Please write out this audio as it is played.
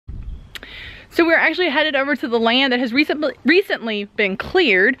So we're actually headed over to the land that has recently been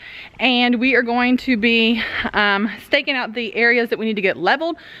cleared, and we are going to be staking out the areas that we need to get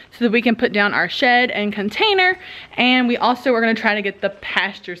leveled so that we can put down our shed and container, and we also are going to try to get the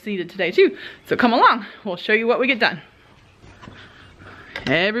pasture seeded today too. So come along, we'll show you what we get done.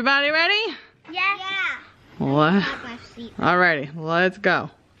 Everybody ready? Yeah. What? Alrighty, let's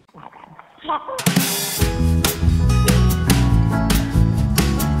go.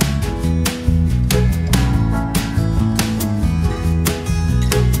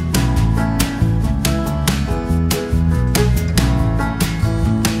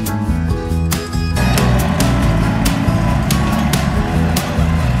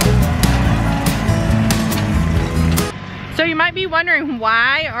 So you might be wondering,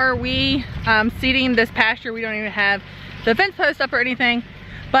 why are we seeding this pasture? We don't even have the fence post up or anything,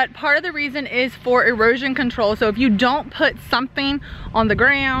 but part of the reason is for erosion control. So if you don't put something on the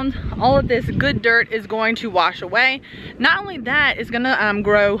ground, all of this good dirt is going to wash away. Not only that, it's gonna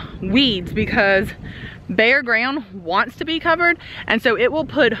grow weeds, because bare ground wants to be covered, and so it will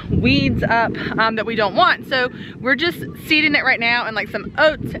put weeds up that we don't want. So we're just seeding it right now in like some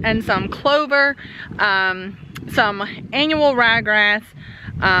oats and some clover, some annual ryegrass,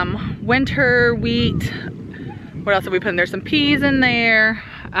 winter wheat. What else have we put in there? Some peas in there,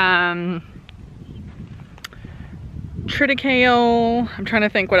 triticale. I'm trying to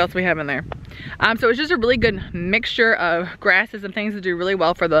think what else we have in there. So it's just a really good mixture of grasses and things that do really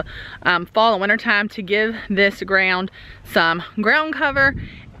well for the fall and winter time, to give this ground some ground cover.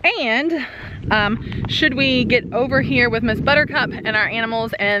 And should we get over here with Miss Buttercup and our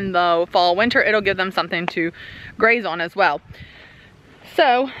animals in the fall winter, it'll give them something to graze on as well.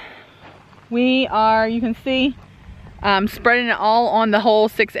 So we are, you can see, spreading it all on the whole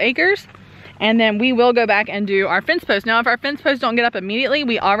 6 acres. And then we will go back and do our fence posts. Now, if our fence posts don't get up immediately,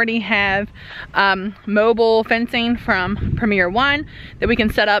 we already have mobile fencing from Premier One that we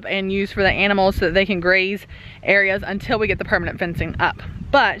can set up and use for the animals so that they can graze areas until we get the permanent fencing up.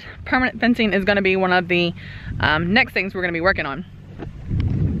 But permanent fencing is gonna be one of the next things we're gonna be working on.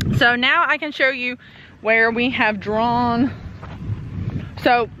 So now I can show you where we have drawn.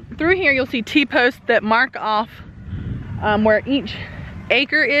 So through here, you'll see T-posts that mark off where each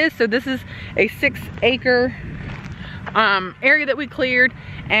acre is. So this is a 6-acre area that we cleared,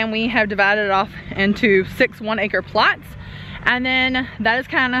 and we have divided it off into 6 1-acre plots. And then that is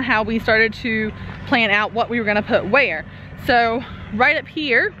kind of how we started to plan out what we were going to put where. So right up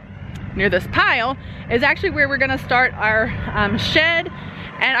here near this pile is actually where we're going to start our shed,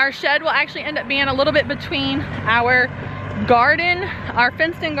 and our shed will actually end up being a little bit between our garden, our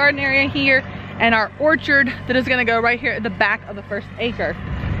fenced in garden area here, and our orchard that is gonna go right here at the back of the 1st acre.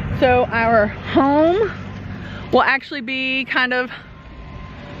 So our home will actually be kind of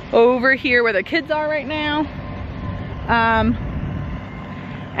over here where the kids are right now.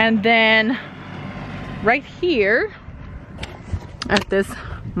 And then right here at this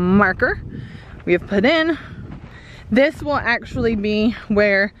marker we have put in, this will actually be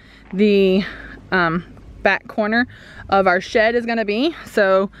where the back corner of our shed is gonna be.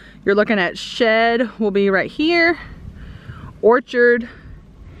 So you're looking at shed will be right here, orchard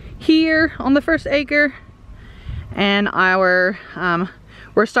here on the 1st acre, and our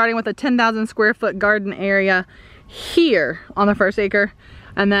we're starting with a 10,000 square foot garden area here on the 1st acre,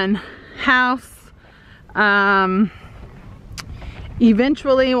 and then house.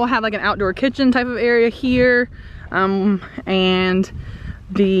 Eventually we'll have like an outdoor kitchen type of area here, and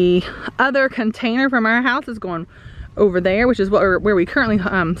the other container from our house is going over there, which is where we currently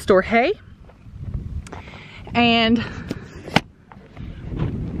store hay. And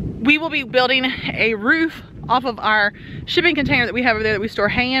we will be building a roof off of our shipping container that we have over there that we store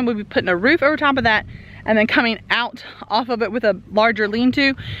hay in. We'll be putting a roof over top of that, and then coming out off of it with a larger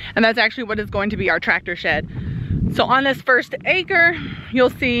lean-to, and that's actually what is going to be our tractor shed. So on this 1st acre, you'll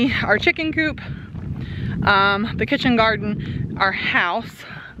see our chicken coop, the kitchen garden, our house,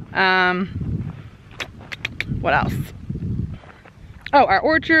 what else? Oh, our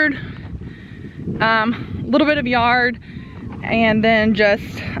orchard, a little bit of yard, and then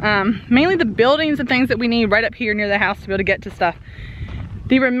just mainly the buildings and things that we need right up here near the house to be able to get to stuff.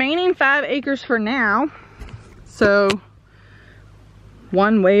 The remaining 5 acres for now, so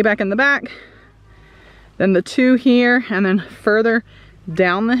 1 way back in the back, then the 2 here, and then further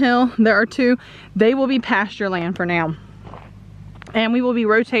down the hill there are 2. They will be pasture land for now, and we will be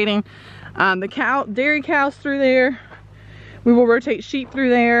rotating the dairy cows through there. We will rotate sheep through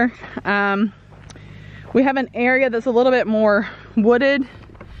there. We have an area that's a little bit more wooded.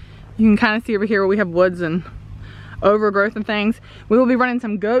 You can kind of see over here where we have woods and overgrowth and things. We will be running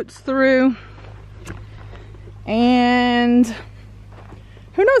some goats through. and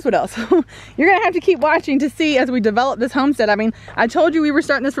who knows what else. You're gonna have to keep watching to see as we develop this homestead. I mean, I told you we were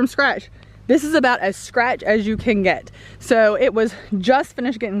starting this from scratch. This is about as scratch as you can get. So it was just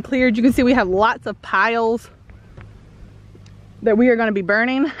finished getting cleared. You can see we have lots of piles that we are gonna be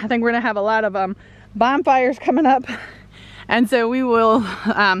burning. I think we're gonna have a lot of bonfires coming up. And so we will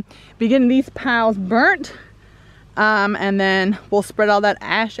be getting these piles burnt. And then we'll spread all that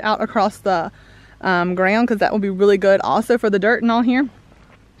ash out across the ground, because that will be really good also for the dirt and all here.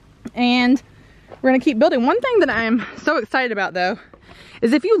 And we're gonna keep building. One thing that I am so excited about though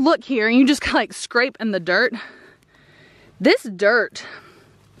is if you look here and you just kind of like scrape in the dirt, this dirt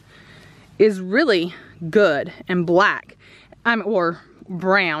is really good and black, or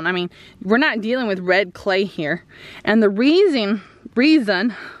brown. I mean, we're not dealing with red clay here. And the reason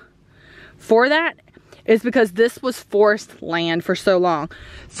for that is because this was forest land for so long.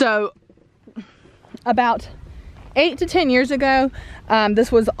 So about 8 to 10 years ago,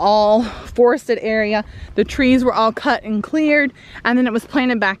 this was all forested area. The trees were all cut and cleared, and then it was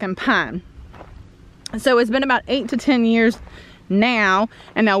planted back in pine. So it's been about 8 to 10 years now,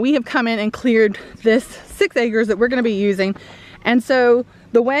 and now we have come in and cleared this 6 acres that we're gonna be using. And so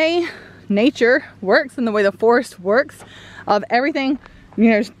the way nature works and the way the forest works, of everything, you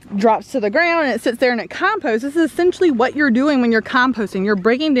know, drops to the ground and it sits there and it composts. This is essentially what you're doing when you're composting. You're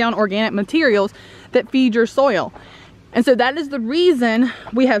breaking down organic materials that feed your soil. And so that is the reason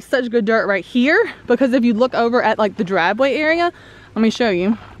we have such good dirt right here, because if you look over at like the driveway area, let me show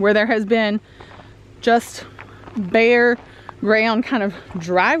you, where there has been just bare ground kind of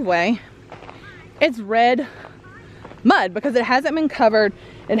driveway, it's red mud because it hasn't been covered.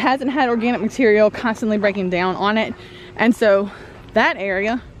 It hasn't had organic material constantly breaking down on it. And so that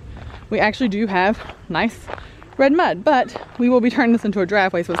area, we actually do have nice red mud, but we will be turning this into a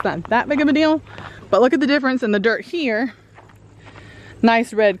driveway, so it's not that big of a deal. But look at the difference in the dirt here.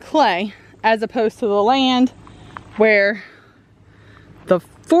 Nice red clay, as opposed to the land where the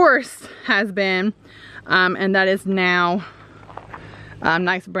forest has been, and that is now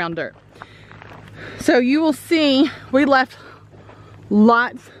nice brown dirt. So you will see we left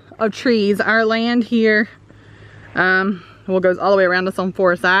lots of trees. Our land here goes all the way around us on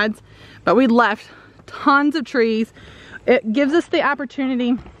 4 sides, but we left tons of trees. It gives us the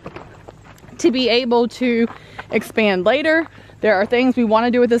opportunity to be able to expand later. There are things we want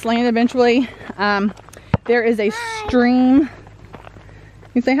to do with this land eventually. There is a stream.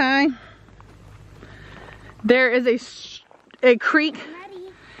 You say hi? There is a creek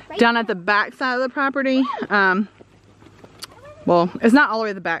down at the back side of the property. Well, it's not all the way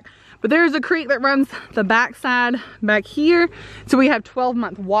to the back, but there's a creek that runs the back side back here. So we have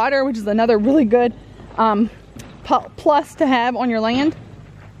 12-month water, which is another really good plus to have on your land.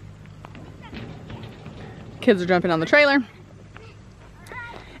 Kids are jumping on the trailer.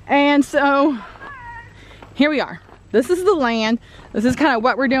 And so here we are. This is the land. This is kind of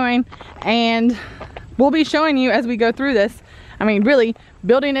what we're doing. And we'll be showing you as we go through this. I mean, really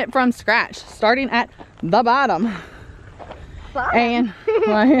building it from scratch, starting at the bottom. And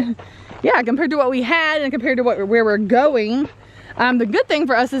well, yeah, compared to what we had and compared to where we're going, the good thing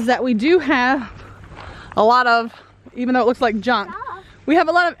for us is that we do have a lot of, even though it looks like junk, we have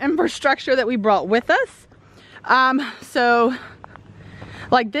a lot of infrastructure that we brought with us. So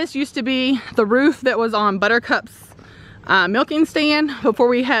like this used to be the roof that was on Buttercup's milking stand before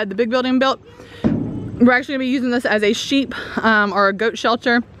we had the big building built. We're actually gonna be using this as a sheep or a goat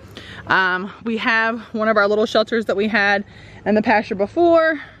shelter. We have one of our little shelters that we had in the pasture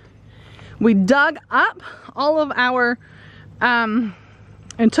before. We dug up all of our and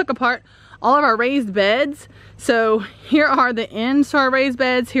took apart all of our raised beds. So here are the ends to our raised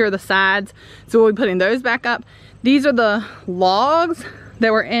beds, here are the sides. So we'll be putting those back up. These are the logs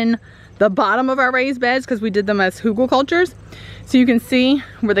that were in the bottom of our raised beds because we did them as hugelkulturs. So you can see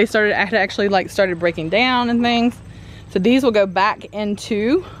where they started breaking down and things. So these will go back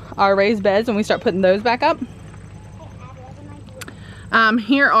into our raised beds when we start putting those back up.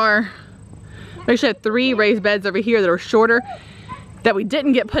 We actually have 3 raised beds over here that are shorter that we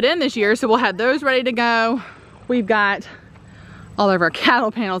didn't get put in this year, so we'll have those ready to go. We've got all of our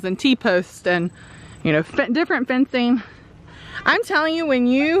cattle panels and T-posts and, you know, different fencing. I'm telling you, when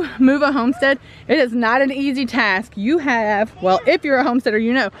you move a homestead, it is not an easy task. You have, well, if you're a homesteader,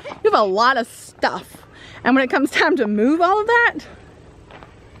 you know, you have a lot of stuff. And when it comes time to move all of that,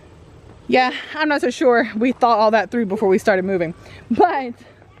 yeah, I'm not so sure we thought all that through before we started moving. But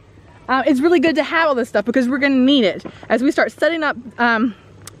it's really good to have all this stuff because we're gonna need it. As we start setting up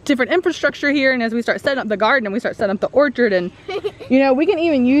different infrastructure here, and as we start setting up the garden and we start setting up the orchard, and you know, we can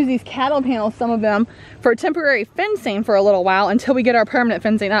even use these cattle panels, some of them, for temporary fencing for a little while until we get our permanent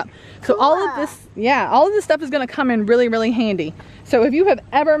fencing up. So cool. All of this, yeah, all of this stuff is going to come in really, really handy. So if you have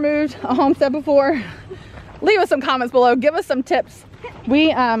ever moved a homestead before, leave us some comments below, give us some tips. We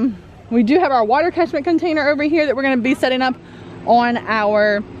do have our water catchment container over here that we're going to be setting up on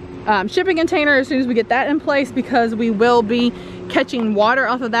our shipping container as soon as we get that in place, because we will be catching water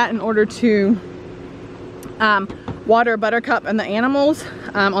off of that in order to water Buttercup and the animals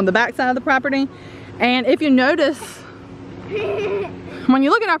on the back side of the property. And if you notice, when you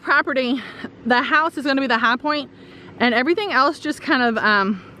look at our property, the house is going to be the high point and everything else just kind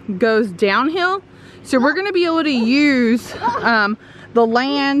of goes downhill. So we're going to be able to use the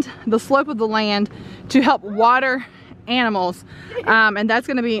land, the slope of the land, to help water animals, and that's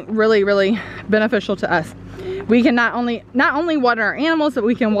going to be really, really beneficial to us. We can not only water our animals, but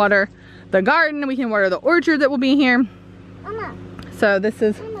we can water the garden, we can water the orchard that will be here. Mama. So this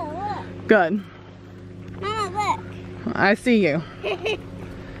is Mama, look. Good. Mama, look. I see you.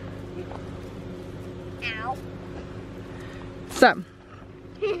 Ow. So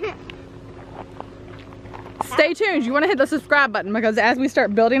stay tuned. You want to hit the subscribe button, because as we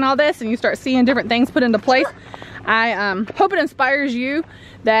start building all this and you start seeing different things put into place, I hope it inspires you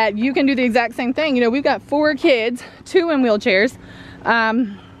that you can do the exact same thing. You know, we've got 4 kids, 2 in wheelchairs,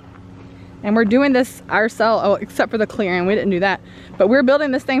 and we're doing this ourselves. Oh, except for the clearing, we didn't do that. But we're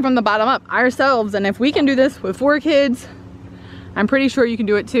building this thing from the bottom up ourselves, and if we can do this with 4 kids, I'm pretty sure you can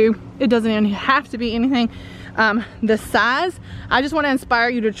do it too. It doesn't even have to be anything this size. I just want to inspire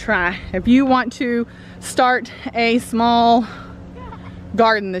you to try. If you want to start a small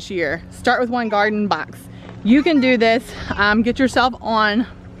garden this year, start with 1 garden box. You can do this. Get yourself on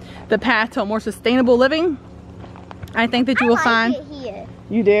the path to a more sustainable living. I think that you will find it here.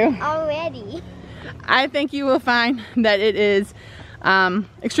 You do? Already. I think you will find that it is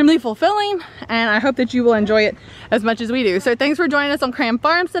extremely fulfilling, and I hope that you will enjoy it as much as we do. So thanks for joining us on Cram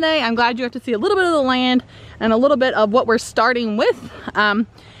Farms today. I'm glad you got to see a little bit of the land and a little bit of what we're starting with, and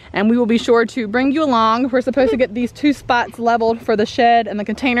we will be sure to bring you along. We're supposed to get these 2 spots leveled for the shed and the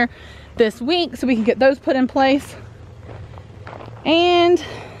container this week, so we can get those put in place. And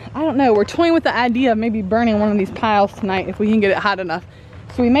I don't know, we're toying with the idea of maybe burning one of these piles tonight if we can get it hot enough.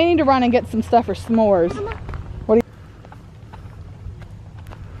 So we may need to run and get some stuff for s'mores. What do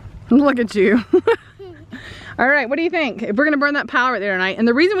you... Look at you. All right, what do you think? If we're gonna burn that pile right there tonight, and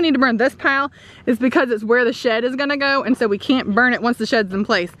the reason we need to burn this pile is because it's where the shed is gonna go, and so we can't burn it once the shed's in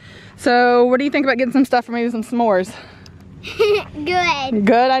place. So what do you think about getting some stuff for maybe some s'mores? Good.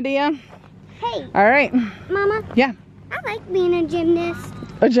 Good idea? Hey. All right. Mama. Yeah. I like being a gymnast.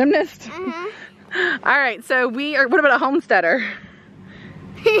 A gymnast? Uh-huh. All right, so we are, what about a homesteader?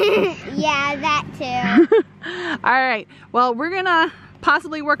 Yeah, that too. All right, well, we're gonna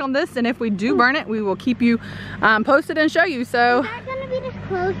possibly work on this, and if we do burn it, we will keep you posted and show you. So is that gonna be this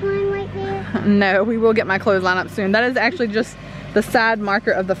clothesline right there? No, we will get my clothesline up soon. That is actually just the side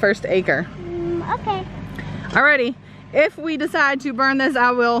marker of the first acre. Okay. Alrighty, if we decide to burn this,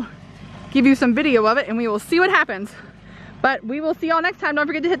 I will give you some video of it and we will see what happens. But we will see y'all next time. Don't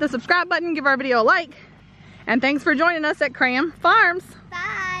forget to hit the subscribe button, give our video a like, and thanks for joining us at Cram Farms.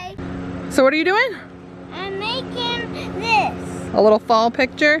 Bye. So what are you doing? I'm making this. A little fall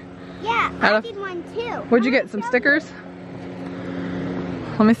picture? Yeah, I did one too. What'd you get, some stickers?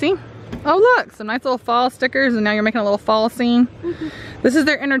 Let me see. Oh look, some nice little fall stickers, and now you're making a little fall scene. This is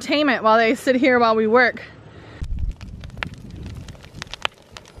their entertainment while they sit here while we work.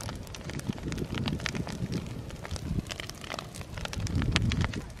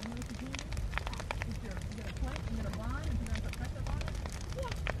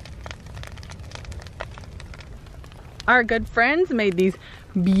 Our good friends made these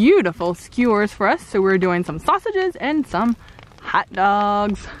beautiful skewers for us, so we're doing some sausages and some hot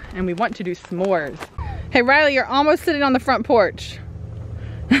dogs, and we want to do s'mores. Hey Riley, you're almost sitting on the front porch.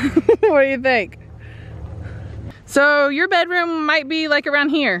 What do you think? So your bedroom might be like around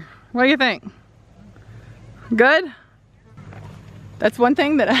here. What do you think? Good? That's one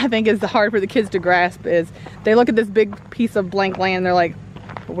thing that I think is hard for the kids to grasp, is they look at this big piece of blank land and they're like,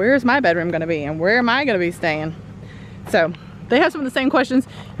 where's my bedroom gonna be and where am I gonna be staying? So they have some of the same questions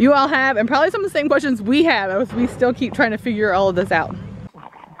you all have, and probably some of the same questions we have as we still keep trying to figure all of this out.